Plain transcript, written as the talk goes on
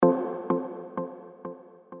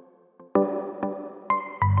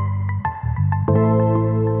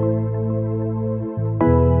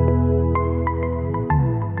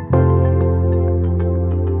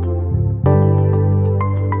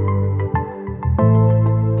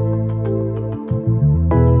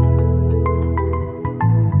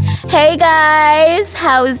Hey guys,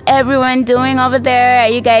 how's everyone doing over there? Are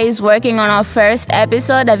you guys working on our first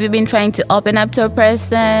episode? Have you been trying to open up to a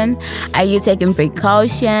person? Are you taking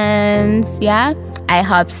precautions? Yeah, I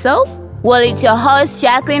hope so. Well, it's your host,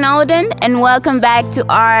 Jacqueline Owden, and welcome back to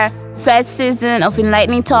our first season of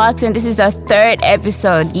Enlightening Talks, and this is our third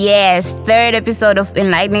episode. Yes, third episode of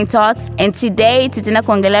Enlightening Talks, and today tutaenda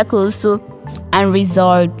kuongelea kuhusu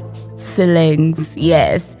unresolved feelings.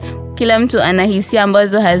 Yes, kila mtu ana hisia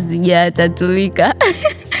ambazo hazijatatulika.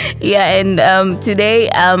 Yeah, and today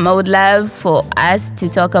I would love for us to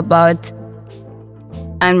talk about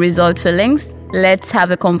unresolved feelings. Let's have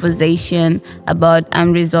a conversation about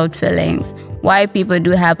unresolved feelings. Why people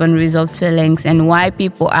do have unresolved feelings and why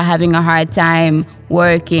people are having a hard time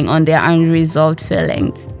working on their unresolved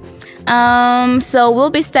feelings. So we'll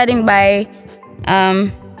be starting by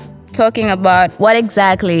talking about what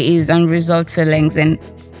exactly is unresolved feelings and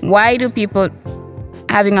why do people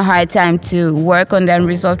having a hard time to work on their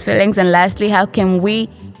unresolved feelings, and lastly, how can we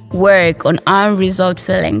work on unresolved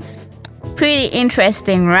feelings? Pretty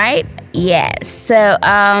interesting, right? Yes. So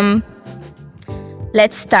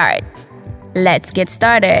let's start. Let's get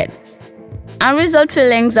started. Unresolved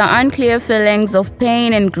feelings are unclear feelings of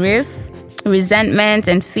pain and grief, resentment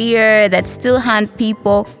and fear that still haunt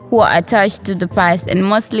people who are attached to the past, and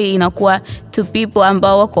mostly inakuwa to people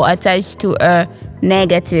ambao wako attached to a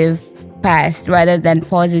negative past rather than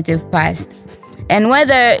positive past. And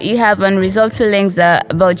whether you have unresolved feelings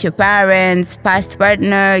about your parents, past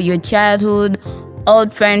partner, your childhood,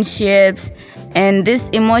 old friendships, and this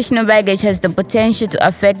emotional baggage has the potential to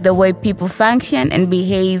affect the way people function and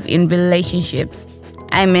behave in relationships.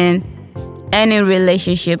 I mean, any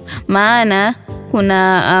relationship. Maana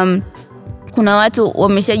kuna watu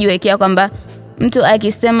wameshajiwekea kwamba mtu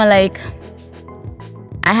akisema like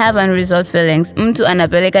I have unresolved feelings, mtu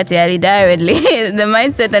anapeleka tayari directly the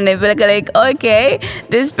mindset anapeleka like, okay,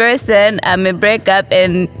 this person may break up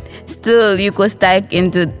and still you go stuck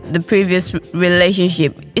into the previous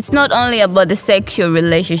relationship. It's not only about the sexual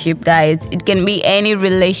relationship, guys. It can be any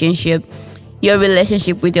relationship. Your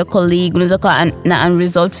relationship with your colleague,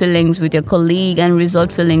 unresolved feelings with your colleague,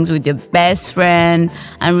 unresolved feelings with your best friend,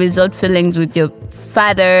 unresolved feelings with your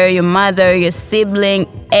father, your mother, your sibling,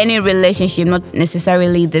 any relationship, not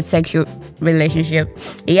necessarily the sexual relationship.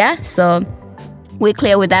 Yeah, so we're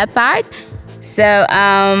clear with that part. So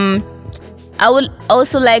I would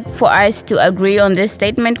also like for us to agree on this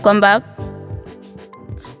statement, kwamba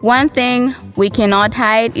one thing we cannot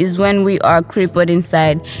hide is when we are crippled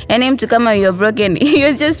inside. And mtu kama you're broken,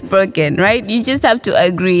 you're just broken, right? You just have to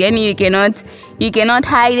agree, and you cannot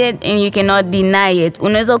hide it and you cannot deny it.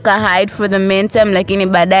 Unaweza hide for the meantime, lakini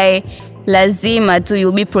baadaye lazima tu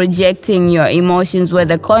you'll be projecting your emotions,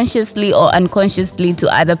 whether consciously or unconsciously, to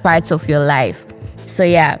other parts of your life. So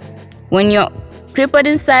yeah, when you're crippled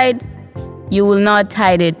inside, you will not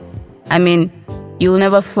hide it. I mean, you will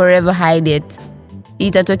never forever hide it.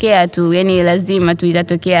 Itatokea tu, yani lazima tu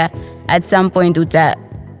itatokea at some point uta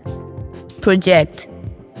project.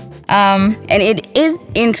 And it is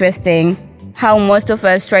interesting how most of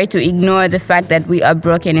us try to ignore the fact that we are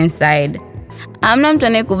broken inside. Hamna mtu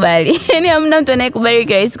anayekubali. Yani hamna mtu anayekubali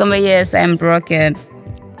kirahisi kwamba yes, I'm broken.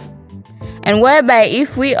 And whereby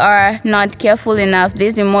if we are not careful enough,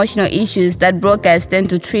 these emotional issues that broke us tend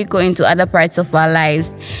to trickle into other parts of our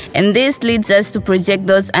lives. And this leads us to project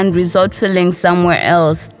those unresolved feelings somewhere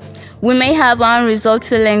else. We may have unresolved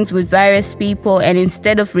feelings with various people, and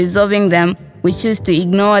instead of resolving them, we choose to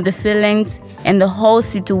ignore the feelings and the whole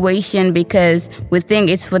situation because we think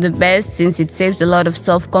it's for the best, since it saves a lot of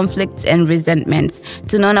self-conflicts and resentments.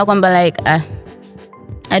 Tunaona kwamba like,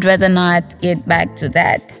 I'd rather not get back to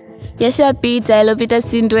that. Yashapita, ilopita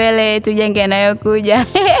sindwele, tujenge nayo kuja.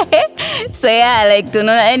 So yeah, like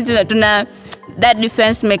tuna that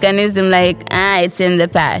defense mechanism, like, it's in the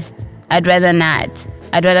past. I'd rather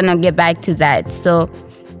not get back to that. So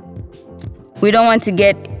we don't want to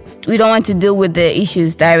deal with the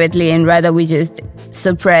issues directly, and rather we just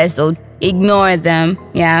suppress or ignore them.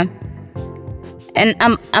 Yeah. And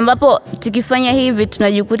ambapo tukifanya hivi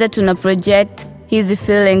tunajikuta tuna project hizi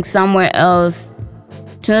feelings somewhere else.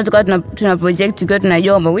 Tuna project to go to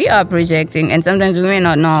Nayo, but we are projecting, and sometimes we may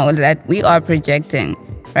not know that we are projecting,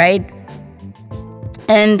 right?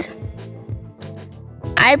 And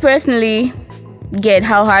I personally get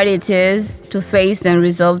how hard it is to face and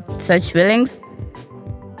resolve such feelings.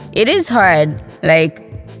 It is hard, like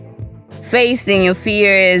facing your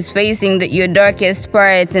fears, facing your darkest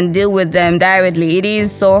parts and deal with them directly. It is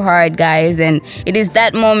so hard, guys. And it is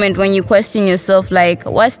that moment when you question yourself, like,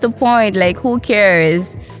 what's the point? Like, who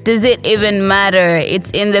cares? Does it even matter? It's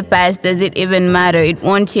in the past. Does it even matter? It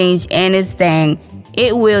won't change anything.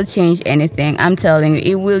 It will change anything. I'm telling you,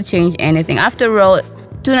 it will change anything. After all,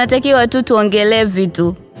 tunatakiwa tu tuongele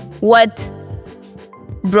vitu. What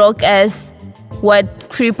broke us, what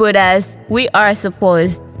crippled us,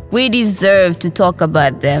 we deserve to talk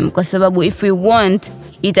about them. Kwa sababu if we want,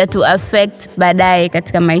 itatu affect baadaye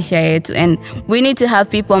katika maisha yetu. And we need to have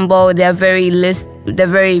people ambao they're very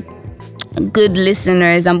good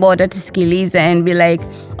listeners ambao watatusikiliza and be like,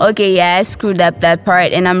 okay, yeah, I screwed up that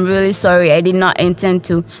part and I'm really sorry. I did not intend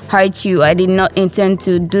to hurt you. I did not intend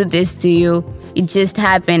to do this to you. It just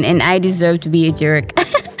happened and I deserve to be a jerk.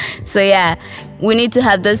 So yeah, we need to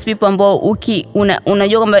have those people ambao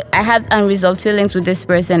unajua kwamba I have unresolved feelings with this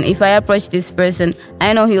person. If I approach this person,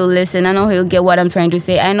 I know he'll listen. I know he'll get what I'm trying to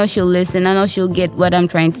say. I know she'll listen. I know she'll get what I'm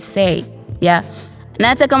trying to say. Yeah. Na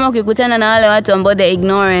hata kama ukikutana na wale watu ambao they're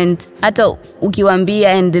ignorant, hata ukiwaambia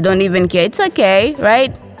and they don't even care, it's okay,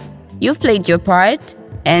 right? You've played your part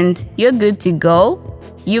and you're good to go.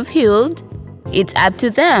 You've healed. It's up to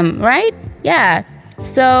them, right? Yeah.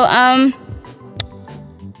 So,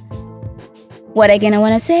 what again I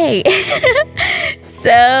want to say?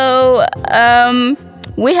 So,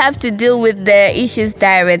 we have to deal with the issues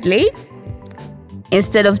directly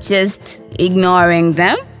instead of just ignoring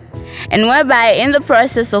them. And whereby in the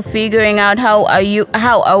process of figuring out how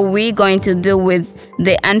are we going to deal with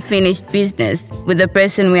the unfinished business with the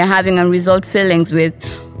person we are having unresolved feelings with,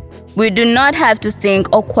 we do not have to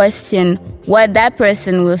think or question what that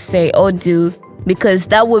person will say or do, because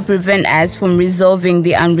that will prevent us from resolving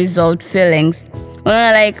the unresolved feelings.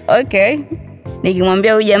 We're like, okay,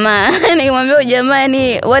 nikimwambia ujamaa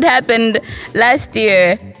ni what happened last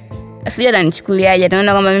year. Sio ananichukuliaje,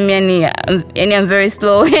 naona kama mimi yani I'm very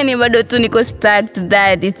slow, yani bado tu niko stuck to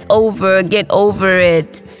that. It's over, get over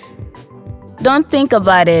it. Don't think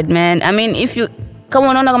about it, man. I mean, if you come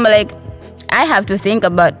on, like, I have to think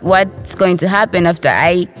about what's going to happen after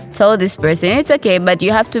I tell this person. It's okay, but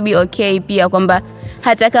you have to be okay pia kwamba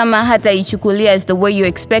hata kama hata ichukulia as the way you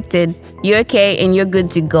expected, you're okay and you're good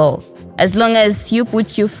to go. As long as you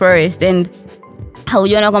put you first and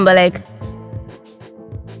haujiona kwamba like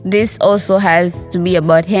this also has to be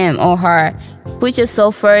about him or her. Put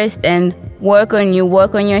yourself first and work on you,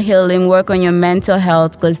 work on your healing, work on your mental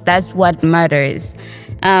health, because that's what matters.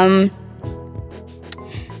 And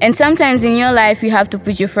sometimes in your life, you have to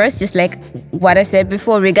put you first, just like what I said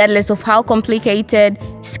before, regardless of how complicated,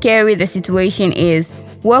 scary the situation is.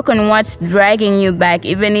 Work on what's dragging you back,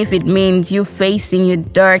 even if it means you facing your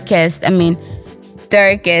darkest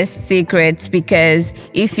secrets, because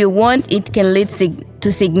if you want, it can lead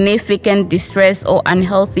to significant distress or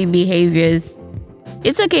unhealthy behaviors.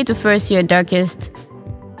 It's okay to face your darkest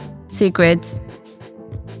secrets.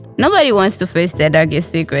 Nobody wants to face their darkest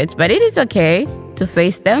secrets, but it is okay to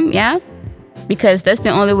face them, yeah? Because that's the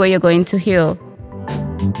only way you're going to heal.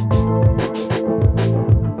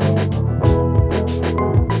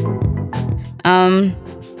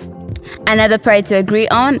 Another part to agree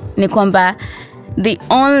on ni kwamba the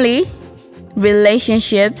only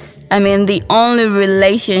relationships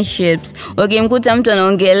ukimkuta mtu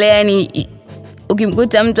anaongelea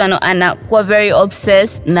ukimkuta mtu anakuwa very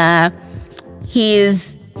obsessed na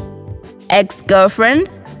his ex-girlfriend,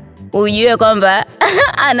 ujue kwamba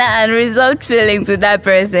ana unresolved feelings with that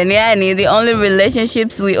person. Yani, the only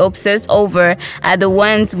relationships we obsess over are the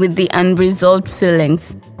ones with the unresolved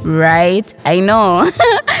feelings, right? I know.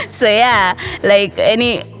 So yeah, like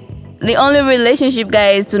the only relationship,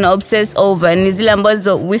 guys, to not obsess over ni zile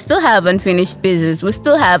ambazo we still have unfinished business, we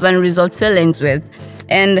still have unresolved feelings with.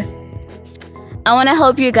 And I want to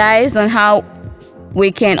help you guys on how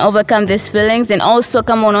we can overcome these feelings, and also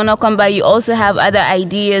kama unaona kwamba you also have other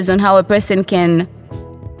ideas on how a person can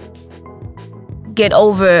get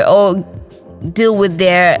over or deal with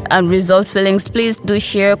their unresolved feelings, please do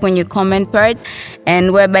share on your comment part,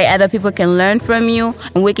 and whereby other people can learn from you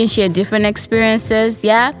and we can share different experiences.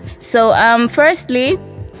 Yeah. So firstly,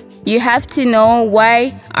 you have to know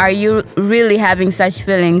why are you really having such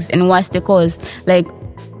feelings and what's the cause. Like,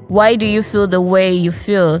 why do you feel the way you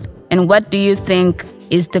feel, and what do you think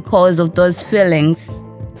is the cause of those feelings?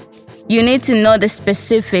 You need to know the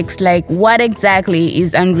specifics, like what exactly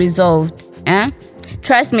is unresolved.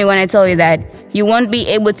 Trust me when I tell you that you won't be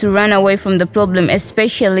able to run away from the problem,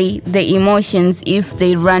 especially the emotions, if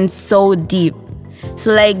they run so deep.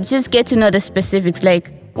 So like, just get to know the specifics,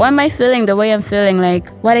 like, why am I feeling the way I'm feeling? Like,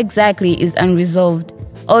 what exactly is unresolved?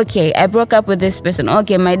 okay, I broke up with this person.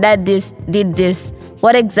 Okay, my dad did this.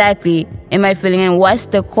 What exactly am I feeling, and what's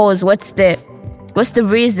the cause? What's the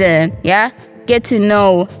reason? Yeah, get to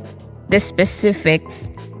know the specifics.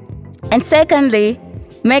 And secondly,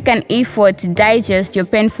 make an effort to digest your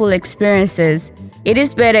painful experiences. It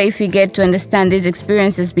is better if you get to understand these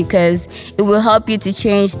experiences because it will help you to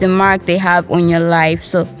change the mark they have on your life.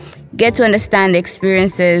 So get to understand the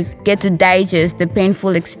experiences, get to digest the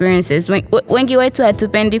painful experiences. Wengi wetu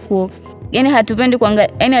hatupendi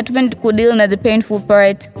kudeal na the painful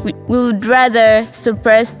part. We would rather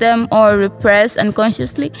suppress them or repress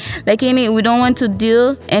unconsciously. We don't want to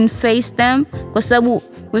deal and face them because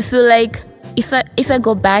we feel like if I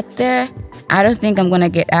go back there, I don't think I'm gonna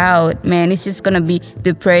get out, man. It's just gonna be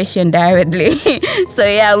depression directly. So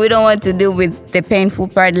yeah, we don't want to deal with the painful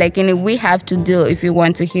part. We have to deal if you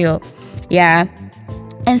want to heal. Yeah.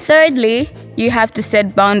 And thirdly, you have to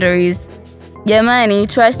set boundaries. Jamani,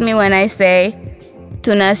 trust me when I say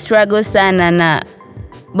tuna struggle sana na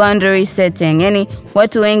boundary setting.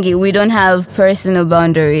 Watu wengi, we don't have personal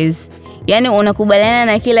boundaries. Unakubaliana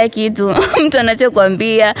na kila kitu mtu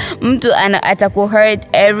anachokuambia, mtu atakuhurt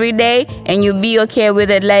every day and you be okay with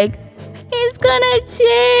it, it's gonna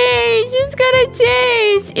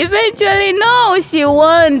change eventually. No, she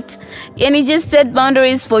won't. Just set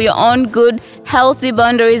boundaries for your own good, healthy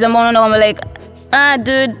boundaries. I'm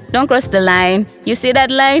dude, don't cross the line. You see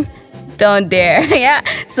that line? Don't dare. Yeah.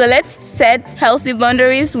 So let's set healthy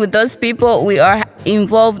boundaries with those people who are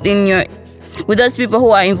involved in your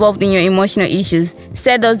emotional issues.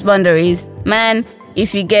 Set those boundaries. Man,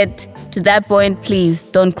 if you get to that point, please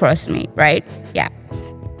don't cross me, right? Yeah.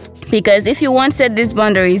 Because if you won't set these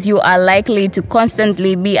boundaries, you are likely to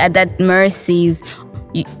constantly be at the mercies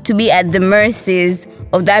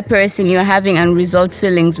of that person you're having unresolved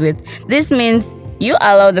feelings with. This means you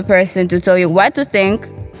allow the person to tell you what to think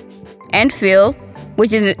and feel,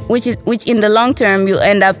 which in the long term you'll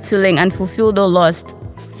end up feeling unfulfilled or lost.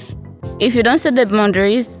 If you don't set the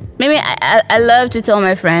boundaries, maybe I love to tell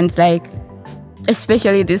my friends,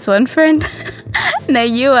 especially this one friend,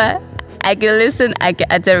 I can listen, I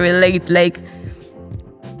can relate,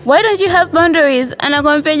 why don't you have boundaries? And I'm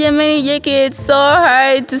going to pay many JK, it's so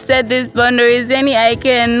hard to set these boundaries. I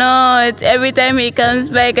cannot. Every time he comes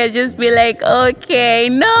back, I just be like, okay,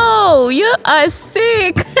 no, you are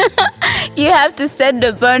sick. You have to set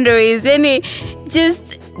the boundaries.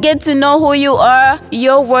 Just get to know who you are,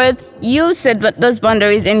 your worth. You set those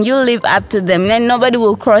boundaries and you live up to them. Then nobody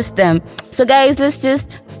will cross them. So guys, let's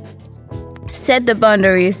just set the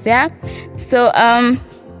boundaries, yeah? So,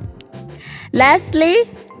 lastly,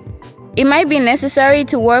 it might be necessary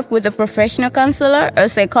to work with a professional counselor or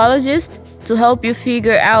psychologist to help you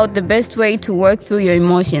figure out the best way to work through your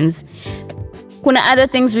emotions. Kuna other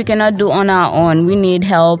things we cannot do on our own. We need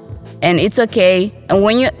help, and it's okay. And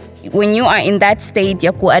when you are in that state,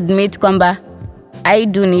 you could admit kwamba I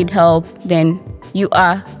do need help, then you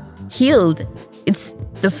are healed. It's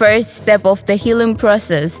the first step of the healing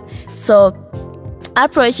process. So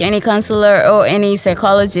approach any counselor or any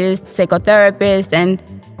psychologist, psychotherapist, and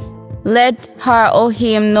let her or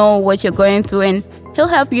him know what you're going through, and he'll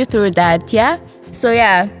help you through that, yeah? So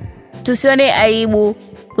yeah, tusione aibu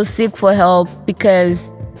seek for help,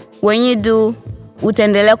 because when you do,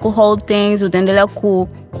 utaendelea hold things, utaendelea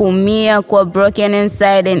kuumia, kuwa broken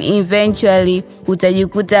inside, and eventually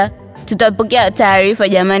utajikuta tutapokea taarifa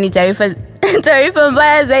jamani, taarifa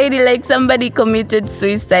mbaya zaidi, somebody committed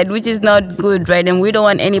suicide, which is not good, right? And we don't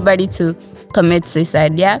want anybody to commit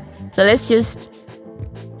suicide, yeah? So let's just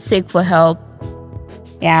seek for help.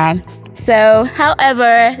 Yeah. So,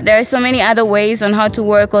 however, there are so many other ways on how to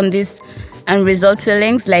work on these unresolved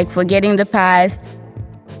feelings, like forgetting the past,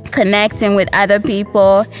 connecting with other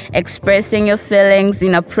people, expressing your feelings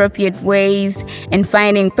in appropriate ways, and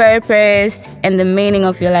finding purpose and the meaning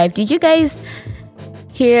of your life. Did you guys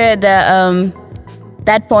hear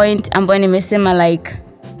that point? Amboni Mesema,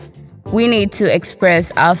 we need to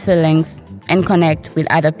express our feelings and connect with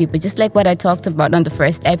other people, just like what I talked about on the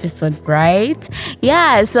first episode, right?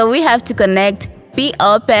 Yeah, so we have to connect, be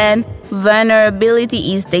open.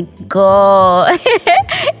 Vulnerability is the goal.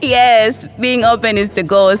 Yes, being open is the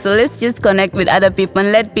goal. So let's just connect with other people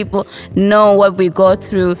and let people know what we go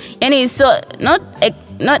through. And it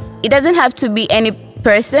doesn't have to be any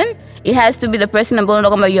person. It has to be the person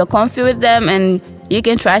about you're comfy with them and you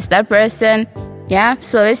can trust that person. Yeah,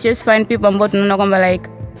 so let's just find people about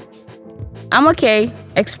I'm okay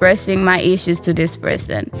expressing my issues to this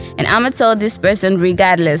person, and I'm gonna tell this person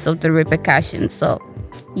regardless of the repercussions. So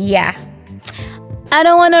yeah. I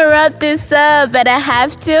don't want to wrap this up, but I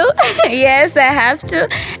have to. Yes, I have to.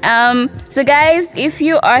 So guys, if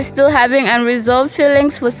you are still having unresolved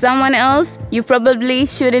feelings for someone else, you probably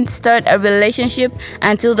shouldn't start a relationship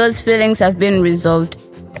until those feelings have been resolved.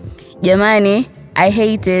 Jamani, I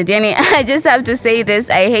hate it. Yani, I just have to say this.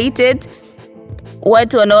 I hate it.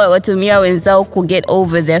 Watu wanaowatumia wenzao could get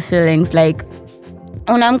over their feelings. Like,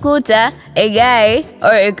 unamkuta a guy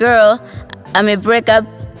or a girl, I may break up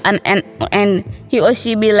and he or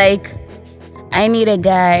she be like, I need a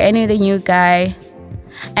guy, I need a new guy.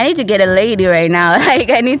 I need to get a lady right now.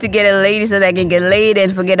 Like, I need to get a lady so that I can get laid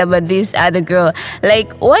and forget about this other girl.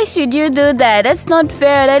 Like, why should you do that? That's not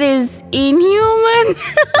fair. That is inhuman.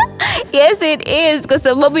 Yes, it is. Because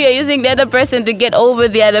you're using the other person to get over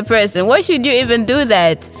the other person. Why should you even do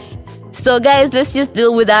that? So guys, let's just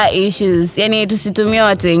deal with our issues. Yani tusitumia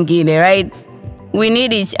watu wengine, right? We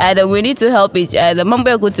need each other. We need to help each other. Mambo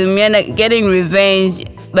ya kutumiana, getting revenge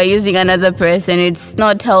by using another person, it's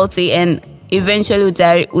not healthy, and eventually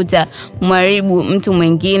utamharibu mtu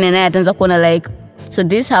mwingine na ataanza kuona like, so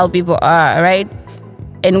this is how people are, right?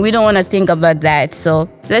 And we don't want to think about that. So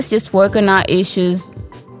let's just work on our issues.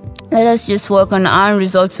 Let us just work on our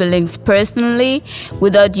unresolved feelings personally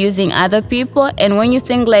without using other people. And when you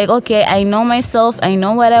think like, okay, I know myself, I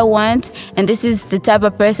know what I want, and this is the type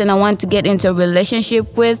of person I want to get into a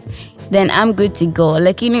relationship with, then I'm good to go.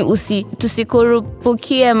 Lakini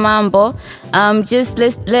tusikurupukie mambo. Just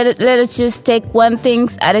let us just take one thing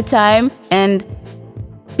at a time and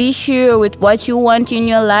be sure with what you want in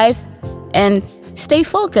your life and stay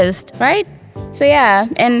focused, right? So yeah,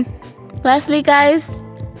 and lastly, guys,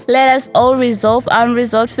 let us all resolve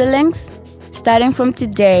unresolved feelings starting from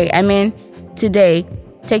today. I mean, today.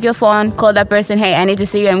 Take your phone, call that person. Hey, I need to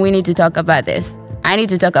see you and we need to talk about this. I need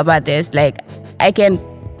to talk about this. Like, I can't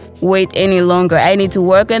wait any longer. I need to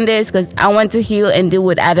work on this because I want to heal and deal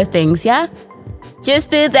with other things, yeah? Just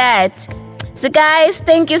do that. So guys,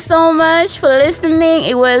 thank you so much for listening.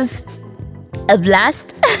 It was a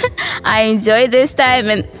blast. I enjoyed this time,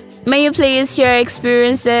 and may you please share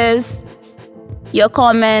experiences, your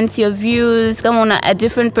comments, your views, come on a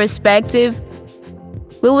different perspective.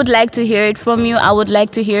 We would like to hear it from you. I would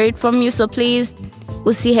like to hear it from you. So please,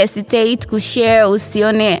 hesitate to share,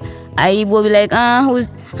 usione aibu, will be like, how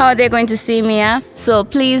are they going to see me? Yeah? So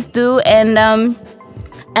please do. And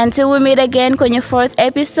until we meet again on your 4th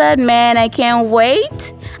episode, man, I can't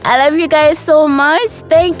wait. I love you guys so much.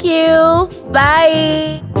 Thank you.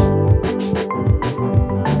 Bye.